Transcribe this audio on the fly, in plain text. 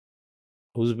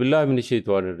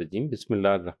Auzubillahi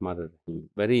Bismillahirrahmanirrahim.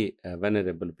 Very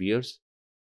venerable viewers,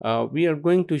 we are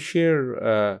going to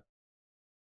share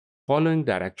following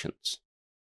directions.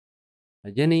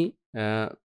 यानी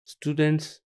students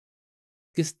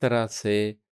किस तरह से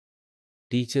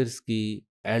teachers की,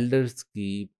 एल्डर्स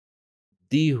की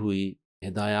दी हुई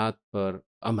हिदायत पर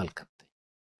अमल करते हैं.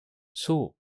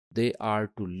 सो they are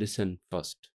to listen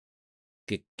first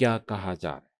कि क्या कहा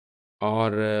जा रहा है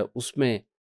और उसमें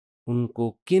उनको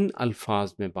किन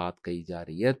अल्फाज में बात कही जा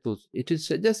रही है. तो इट इज़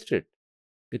सजेस्टेड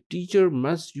कि teacher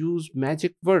must use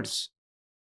magic words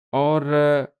और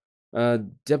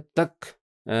जब तक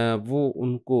वो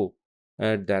उनको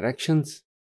डायरेक्शंस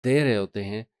दे रहे होते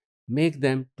हैं, make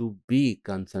them to be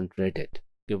concentrated,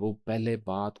 कि वो पहले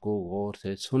बात को गौर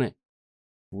से सुने,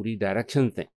 पूरी डायरेक्शन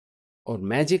दें. और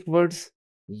मैजिक वर्ड्स,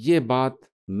 ये बात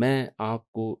मैं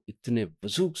आपको इतने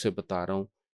वसूख से बता रहा हूँ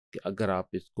कि अगर आप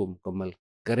इसको मुकम्मल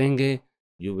करेंगे,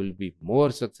 you will be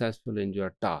more successful in your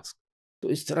task. तो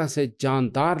इस तरह से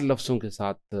जानदार लफ्ज़ों के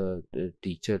साथ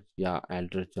टीचर या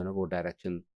एल्डर जो है ना वो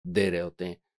डायरेक्शन दे रहे होते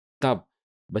हैं, तब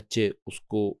बच्चे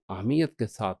उसको अहमियत के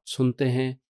साथ सुनते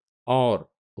हैं और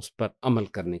उस पर अमल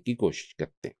करने की कोशिश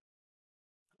करते हैं.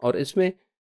 और इसमें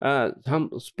हम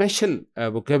स्पेशल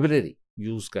वोकेबलरी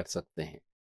यूज़ कर सकते हैं.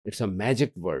 It's a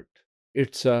magic word,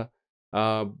 it's a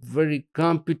very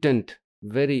competent,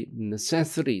 very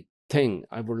necessary thing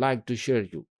I would like to share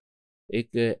you.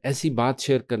 एक ऐसी बात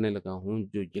शेयर करने लगा हूँ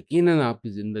जो यकीनन आपकी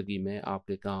ज़िंदगी में,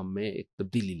 आपके काम में एक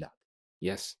तब्दीली ला दे.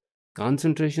 यस,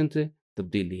 कंसंट्रेशन से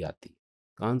तब्दीली आती है,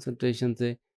 कंसंट्रेशन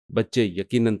से बच्चे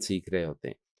यकीनन सीख रहे होते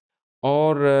हैं.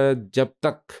 और जब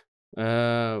तक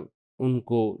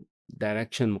उनको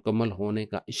डायरेक्शन मुकम्मल होने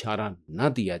का इशारा ना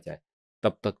दिया जाए,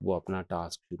 तब तक वो अपना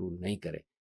टास्क शुरू नहीं करें.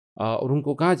 और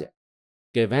उनको कहा जाए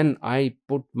कि when I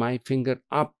put my finger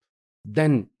up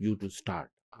then you to start,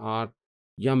 और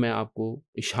या मैं आपको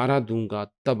इशारा दूंगा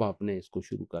तब आपने इसको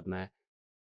शुरू करना है.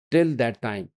 Till that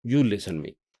time you listen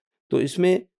me. तो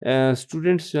इसमें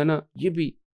स्टूडेंट्स जो है ना, ये भी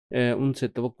उनसे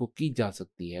तवक्को की जा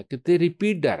सकती है कि दे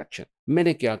रिपीट डायरेक्शन.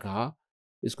 मैंने क्या कहा,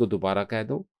 इसको दोबारा कह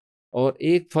दो. और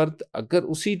एक फ़र्द अगर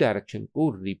उसी डायरेक्शन को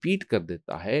रिपीट कर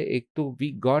देता है, एक तो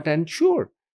वी गॉट एंश्योर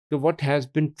कि what has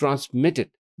been transmitted,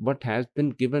 what has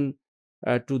been given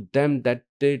to them that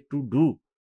they to do.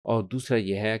 और दूसरा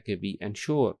ये है कि वी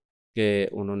एंश्योर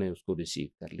कि उन्होंने उसको रिसीव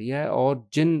कर लिया है. और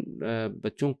जिन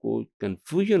बच्चों को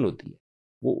कन्फ्यूजन होती है,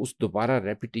 वो उस दोबारा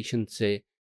रेपिटिशन से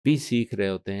भी सीख रहे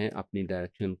होते हैं अपनी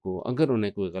डायरेक्शन को. अगर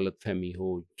उन्हें कोई गलतफहमी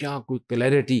हो या कोई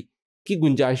क्लैरिटी की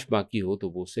गुंजाइश बाकी हो, तो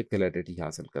वो उससे क्लैरिटी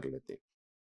हासिल कर लेते हैं.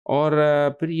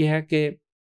 और फिर ये है कि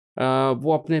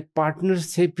वो अपने पार्टनर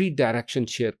से भी डायरेक्शन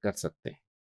शेयर कर सकते हैं.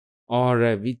 और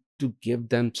we to give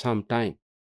them some time,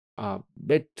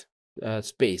 bit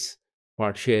space for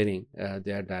sharing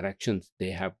their directions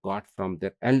they have got from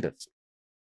their elders.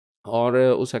 और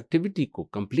उस एक्टिविटी को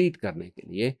कंप्लीट करने के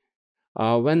लिए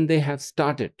when they have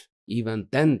started, even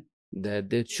then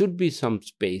there should be some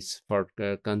space for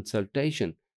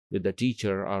consultation with the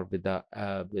teacher or with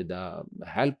the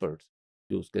helpers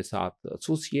जो उसके साथ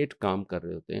associate काम कर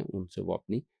रहे होते हैं. उनसे वो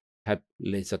अपनी हेल्प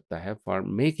ले सकता है for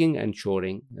making and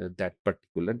shoring that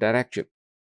particular direction.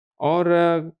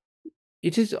 और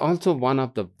it is also one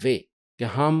of the way कि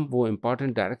हम वो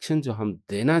इम्पॉर्टेंट डायरेक्शन जो हम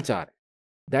देना चाह रहे हैं,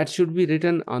 that should be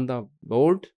written on the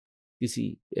board. किसी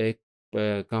एक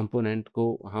कंपोनेंट को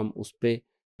हम उस पे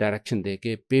डायरेक्शन दे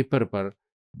के पेपर पर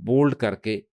बोल्ड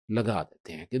करके लगा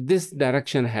देते हैं कि this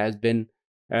direction has been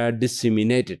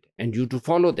disseminated and you to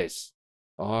follow this.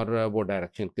 और वो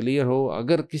डायरेक्शन क्लियर हो.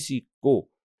 अगर किसी को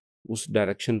उस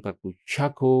डायरेक्शन पर कोई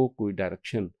शक हो, कोई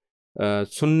डायरेक्शन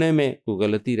सुनने में कोई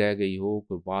गलती रह गई हो,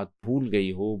 कोई बात भूल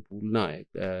गई हो, भूलना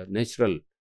एक नेचुरल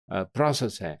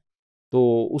प्रोसेस है,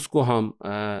 तो उसको हम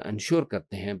इंश्योर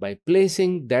करते हैं by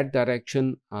placing that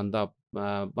direction on the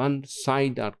one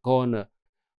side और कॉर्नर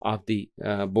ऑफ द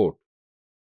बोर्ड.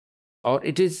 और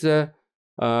it is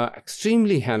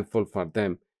extremely helpful for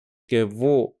them कि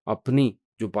वो अपनी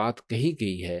जो बात कही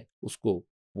गई है उसको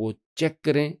वो चेक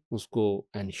करें, उसको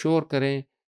इंश्योर करें.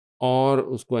 और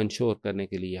उसको इंश्योर करने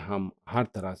के लिए हम हर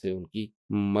तरह से उनकी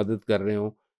मदद कर रहे हों.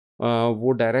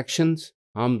 वो डायरेक्शंस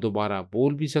हम दोबारा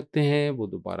बोल भी सकते हैं, वो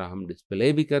दोबारा हम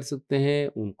डिस्प्ले भी कर सकते हैं.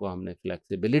 उनको हमने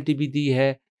फ्लेक्सिबिलिटी भी दी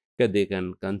है कि they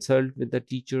can consult with the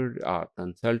teacher और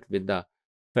consult with the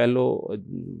fellow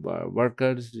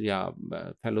workers या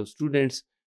फेलो स्टूडेंट्स.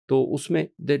 तो उसमें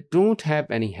they don't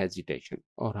have any hesitation.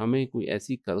 और हमें कोई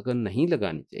ऐसी कलकन नहीं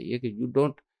लगानी चाहिए कि you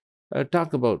don't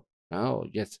talk about.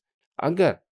 Yes,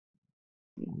 अगर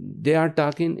they are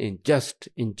talking in just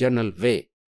in general वे,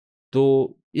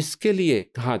 तो इसके लिए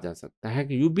कहा जा सकता है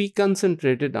कि you B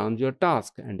concentrated on your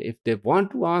task and if they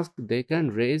want to ask they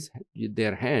can raise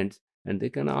their hands and they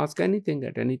can ask anything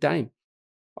at any time.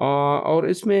 और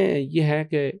इसमें यह है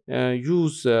कि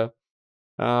यूज़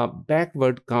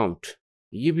बैकवर्ड काउंट।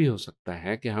 ये भी हो सकता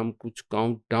है कि हम कुछ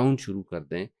काउंट डाउन शुरू कर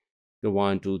दें कि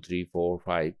 1 2 3 4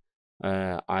 5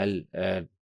 आई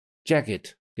चेक इट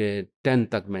कि 10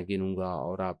 तक मैं गिनूंगा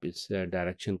और आप इस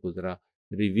डायरेक्शन को ज़रा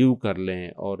रिव्यू कर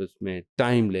लें और इसमें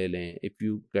टाइम ले लें। इफ़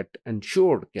यू गेट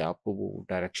इंश्योर्ड कि आपको वो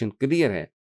डायरेक्शन क्लियर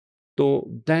है, तो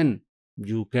then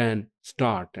you can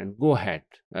start and go had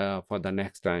for the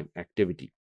next time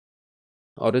activity.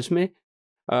 और इसमें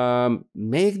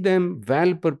make them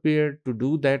well prepared to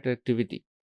do that activity.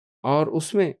 और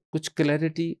उसमें कुछ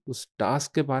क्लैरिटी उस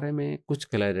टास्क के बारे में, कुछ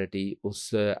क्लैरिटी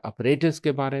उस ऑपरेटर्स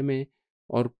के बारे में,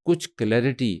 और कुछ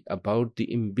क्लैरिटी अबाउट द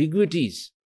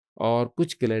एम्बिग्विटीज, और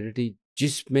कुछ क्लैरिटी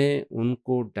जिसमें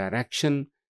उनको डायरेक्शन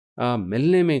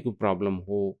मिलने में कोई प्रॉब्लम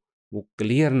हो, वो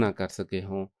क्लियर ना कर सके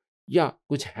हों, या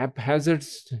कुछ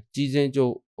हैप्पैज़र्ड्स चीज़ें जो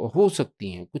हो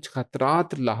सकती हैं, कुछ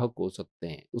खतरात लाहक हो सकते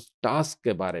हैं उस टास्क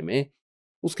के बारे में,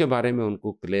 उसके बारे में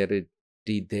उनको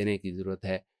क्लैरिटी देने की ज़रूरत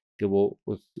है कि वो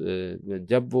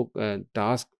जब वो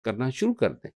टास्क करना शुरू कर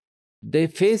दें, they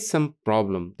face some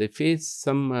problem, they face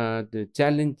some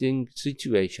challenging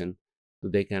situation, तो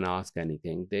they can ask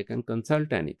anything, they can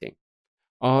consult anything.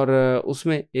 और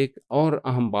उसमें एक और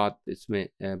अहम बात इसमें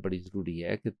बड़ी ज़रूरी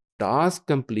है कि टास्क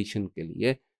कंप्लीशन के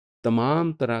लिए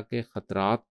तमाम तरह के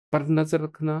ख़तरात पर नज़र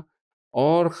रखना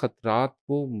और ख़तरात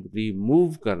को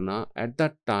रिमूव करना at the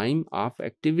time of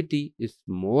activity is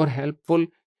more helpful,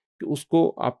 कि उसको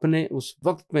अपने उस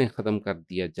वक्त में ख़त्म कर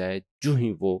दिया जाए जो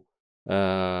ही वो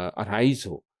अराइज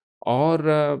हो। और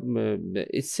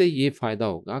इससे ये फ़ायदा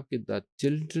होगा कि the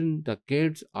children, the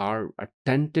kids are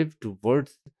attentive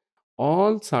towards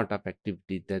all sort of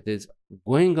activity that is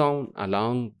going on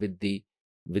along with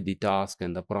the task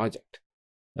and the project.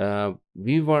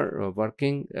 We were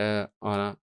working on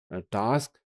a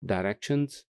task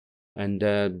directions, and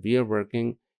we are working,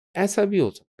 ऐसा भी हो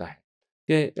सकता है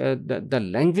कि the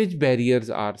language barriers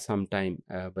are sometime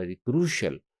very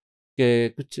crucial, कि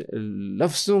कुछ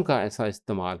लफ्ज़ों का ऐसा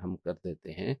इस्तेमाल हम कर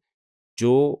देते हैं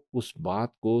जो उस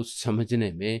बात को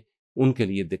समझने में उनके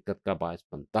लिए दिक्कत का बायस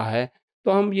बनता है।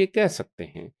 तो हम ये कह सकते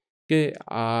हैं कि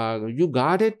you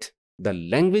got it, the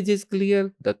language is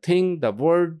clear, the thing, the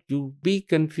word, you B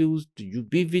confused, you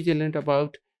be vigilant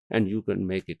about, and you can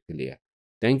make it clear.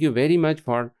 Thank you very much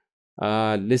for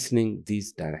listening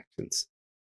these directions.